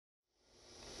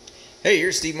Hey,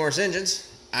 you're Steve Morse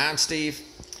Engines. I'm Steve.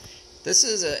 This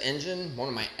is an engine, one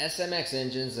of my SMX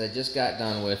engines I just got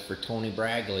done with for Tony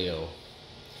Braglio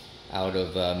out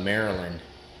of Maryland.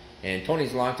 And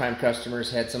Tony's longtime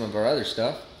customers had some of our other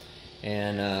stuff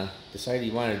and decided he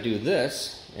wanted to do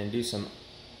this and do some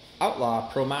outlaw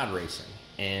pro mod racing.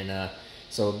 And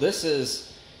so this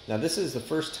is the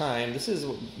first time. This is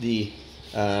the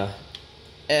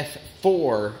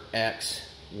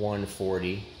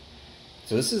F4X-140.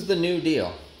 So this is the new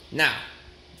deal. Now,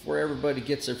 before everybody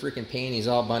gets their freaking panties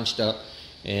all bunched up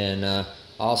and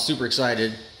all super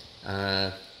excited,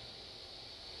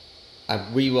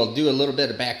 we will do a little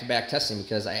bit of back-to-back testing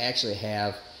because I actually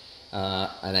have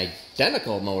an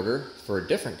identical motor for a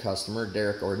different customer,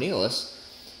 Derek Ornelas,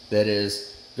 that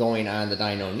is going on the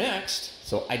Dyno next.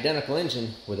 So identical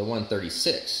engine with a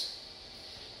 136.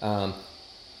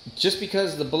 Just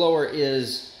because the blower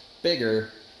is bigger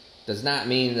does not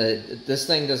mean that this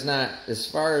thing does not, as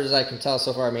far as I can tell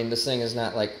so far, I mean, this thing is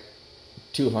not like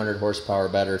 200 horsepower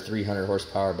better, 300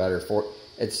 horsepower better.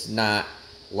 It's not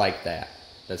like that.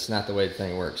 That's not the way the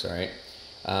thing works, all right?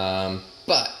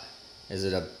 But is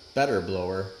it a better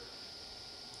blower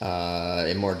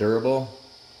and more durable?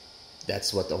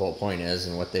 That's what the whole point is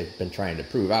and what they've been trying to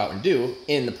prove out and do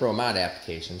in the pro mod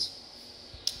applications.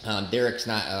 Derek's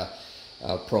not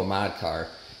a pro mod car,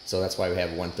 so that's why we have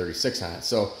a 136 on it.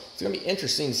 So it's going to be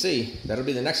interesting to see. That'll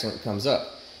be the next one that comes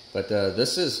up. But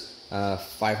this is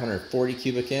 540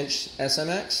 cubic inch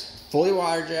SMX, fully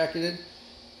water jacketed.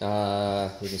 You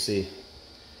can see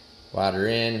water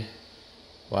in,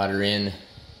 water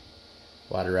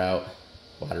out,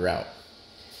 water out.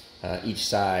 Each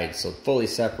side, so fully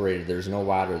separated. There's no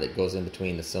water that goes in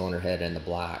between the cylinder head and the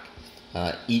block.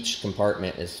 Each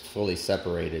compartment is fully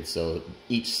separated, so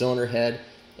each cylinder head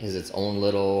has its own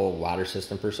little water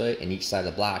system per se, and each side of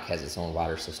the block has its own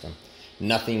water system.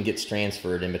 Nothing gets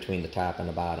transferred in between the top and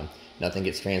the bottom. Nothing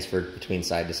gets transferred between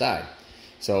side to side.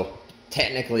 So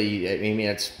technically, I mean,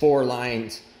 it's four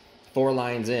lines in, 4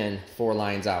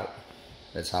 lines out.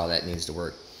 That's how that needs to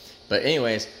work. But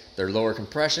anyways, they're lower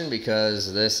compression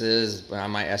because this is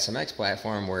on my SMX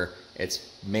platform where it's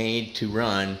made to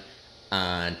run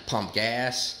on pump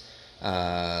gas,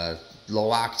 low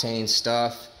octane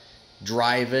stuff.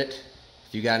 Drive it.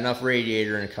 If you got enough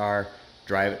radiator in a car,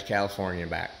 drive it to California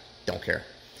and back. Don't care.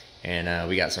 And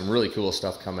we got some really cool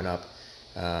stuff coming up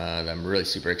that I'm really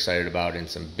super excited about, and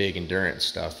some big endurance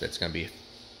stuff that's going to be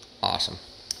awesome.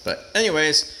 But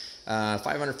anyways,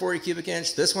 540 cubic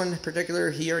inch. This one in particular,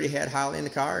 he already had Holly in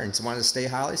the car and wanted to stay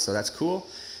Holly, so that's cool.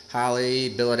 Holly,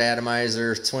 billet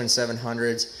atomizer, twin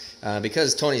 700s.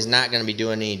 Because Tony's not going to be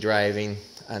doing any driving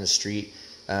on the street,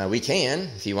 we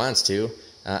can, if he wants to.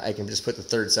 I can just put the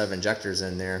third 7 injectors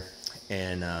in there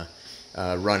and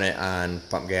run it on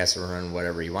pump gas or run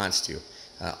whatever he wants to.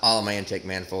 All of my intake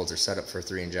manifolds are set up for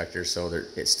 3 injectors, so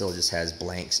it still just has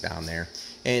blanks down there.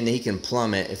 And he can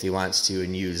plumb it if he wants to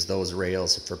and use those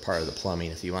rails for part of the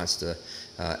plumbing if he wants to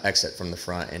exit from the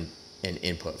front and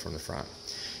input from the front.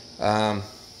 Of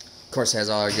course, it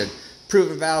has all our good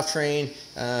proven valve train.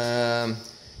 Been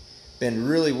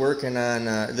really working on,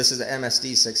 this is the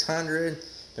MSD 600.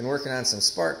 Been working on some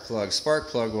spark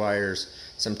plug wires,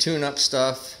 some tune-up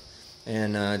stuff,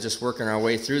 and just working our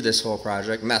way through this whole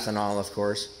project. Methanol, of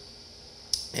course.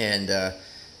 And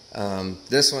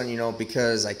this one, you know,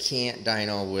 because I can't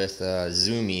dyno with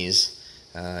zoomies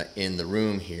in the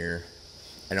room here,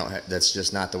 that's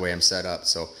just not the way I'm set up.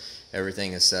 So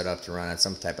everything is set up to run on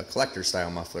some type of collector-style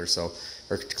muffler,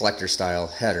 or collector-style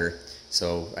header.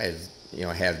 So I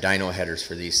have dyno headers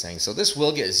for these things. So this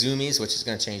will get zoomies, which is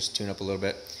going to change the tune up a little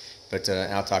bit, but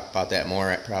I'll talk about that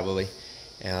more probably.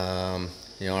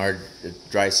 Our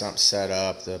dry sump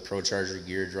setup, the ProCharger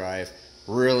gear drive,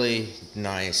 really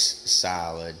nice,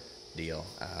 solid deal.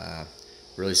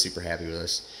 Really super happy with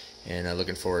this, and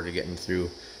looking forward to getting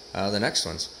through the next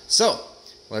ones. So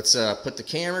let's put the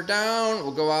camera down.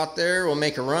 We'll go out there. We'll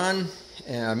make a run,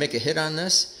 make a hit on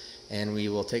this, and we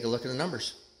will take a look at the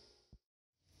numbers.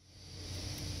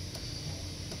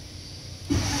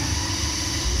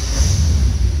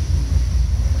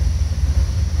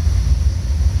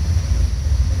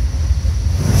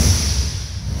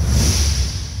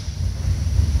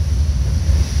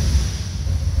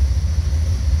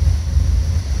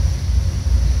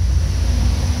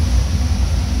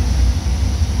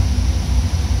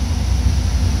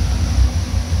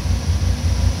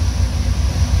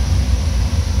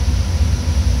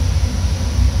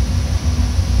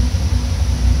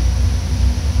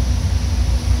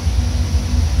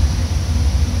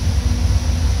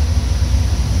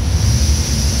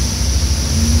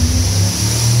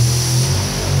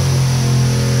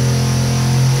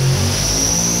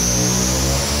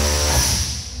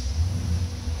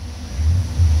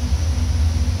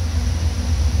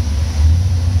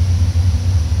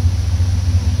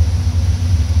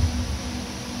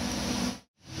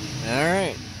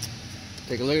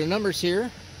 take a look at the numbers here,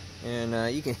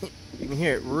 and you can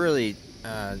hear it really.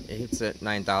 It hits at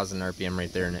 9,000 RPM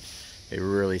right there, and it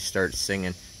really starts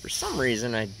singing. For some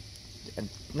reason, I'm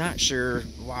not sure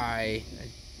why.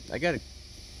 I got to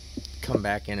come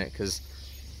back in it because,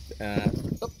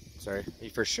 sorry, you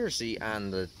for sure see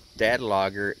on the data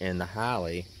logger in the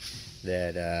Holly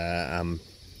that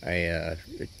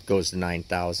it goes to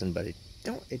 9,000, but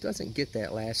it doesn't get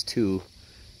that last two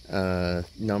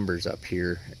numbers up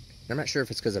here. I'm not sure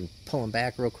if it's because I'm pulling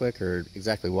back real quick or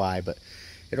exactly why, but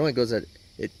it only goes at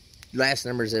last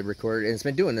numbers it recorded, and it's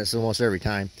been doing this almost every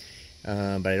time.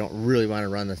 But I don't really want to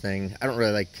run the thing. I don't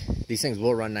really like these things.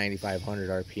 Will run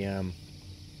 9,500 RPM.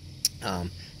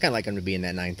 Kind of like them to be in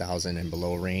that 9,000 and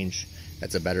below range.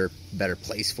 That's a better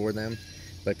place for them.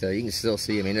 But you can still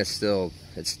see. I mean, it's the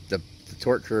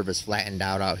torque curve is flattened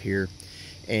out here,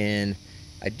 and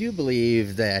I do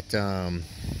believe that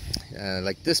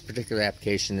like this particular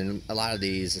application, and a lot of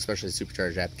these, especially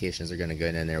supercharged applications, are going to go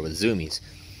in there with zoomies.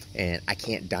 And I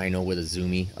can't dyno with a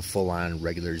zoomie, a full-on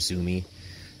regular zoomie.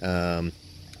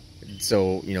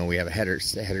 So you know, we have a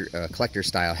collector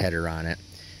style header on it,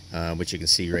 which you can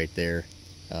see right there.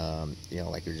 You know,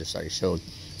 like we just already showed.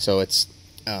 So it's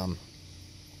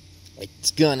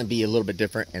gonna be a little bit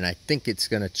different, and I think it's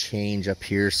gonna change up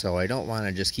here. So I don't want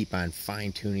to just keep on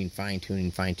fine tuning,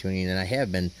 and I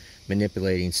have been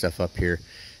manipulating stuff up here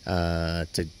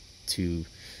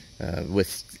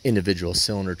with individual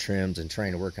cylinder trims and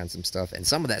trying to work on some stuff, and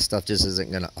some of that stuff just isn't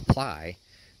going to apply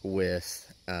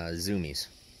with zoomies.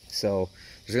 So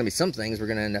there's going to be some things we're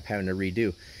going to end up having to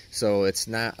redo. So it's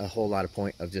not a whole lot of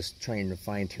point of just trying to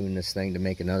fine tune this thing to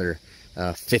make another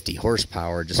 50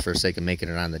 horsepower just for the sake of making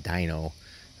it on the dyno.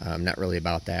 I'm not really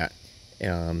about that,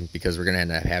 because we're going to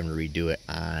end up having to redo it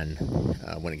on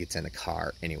when it gets in the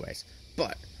car anyways.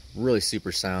 But really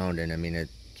super sound, and I mean it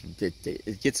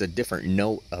gets a different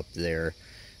note up there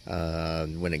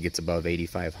when it gets above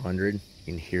 8,500. You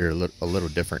can hear a little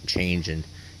different change in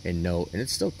note, and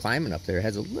it's still climbing up there. It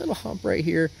has a little hump right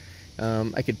here.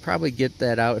 I could probably get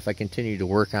that out if I continue to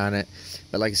work on it,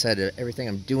 but like I said, everything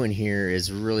I'm doing here is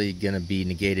really going to be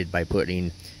negated by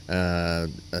putting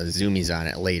zoomies on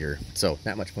it later, so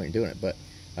not much point in doing it. But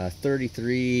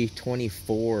 33,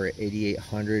 24,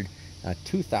 8,800,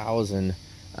 2,000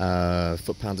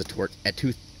 foot-pounds of torque at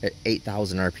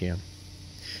 8,000 RPM.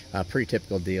 Pretty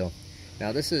typical deal.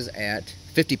 Now this is at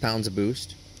 50 pounds of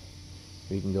boost.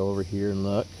 We can go over here and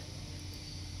look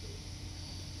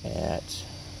at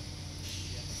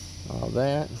all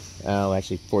that. Oh,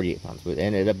 actually 48 pounds boost,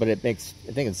 and but it makes,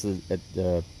 I think it's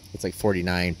like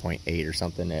 49.8 or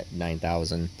something at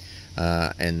 9,000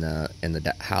 in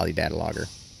the Holly data logger.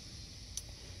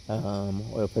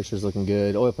 Oil pressure's looking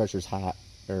good. Oil pressure's hot,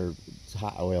 or it's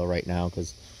hot oil right now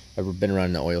because I've been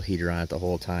running the oil heater on it the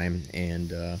whole time,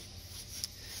 and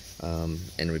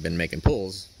we've been making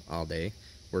pulls all day,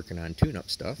 working on tune-up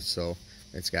stuff, so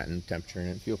it's gotten temperature in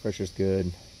it. Fuel pressure's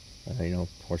good, you know,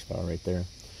 horsepower right there.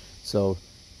 So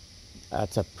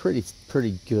that's a pretty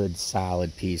good,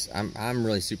 solid piece. I'm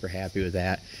really super happy with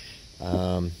that,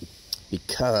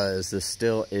 because this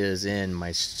still is in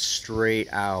my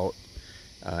straight out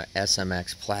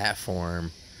SMX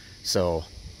platform. So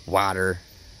water,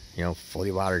 you know,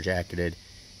 fully water jacketed,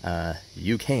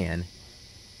 you can,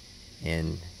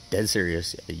 and dead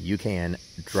serious, you can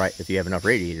drive, if you have enough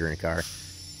radiator in a car,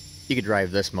 you could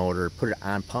drive this motor, put it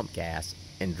on pump gas,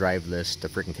 and drive this to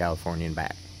freaking California and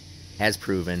back. Has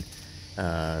proven,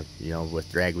 you know,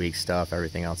 with drag week stuff,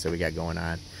 everything else that we got going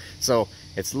on. So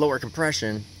it's lower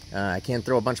compression. I can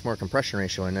throw a bunch more compression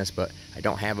ratio in this, but I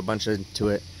don't have a bunch to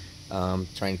it.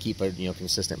 Trying to keep a, you know,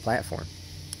 consistent platform.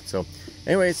 So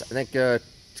anyways, I think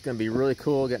it's going to be really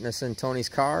cool getting this in Tony's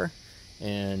car,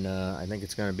 and I think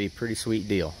it's going to be a pretty sweet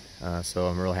deal. So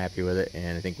I'm real happy with it,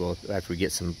 and I think we'll, after we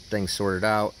get some things sorted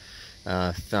out,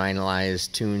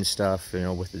 finalize tune stuff, you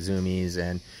know, with the zoomies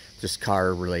and just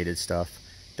car related stuff,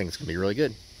 I think it's going to be really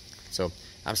good. So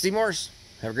I'm Steve Morris.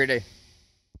 Have a great day.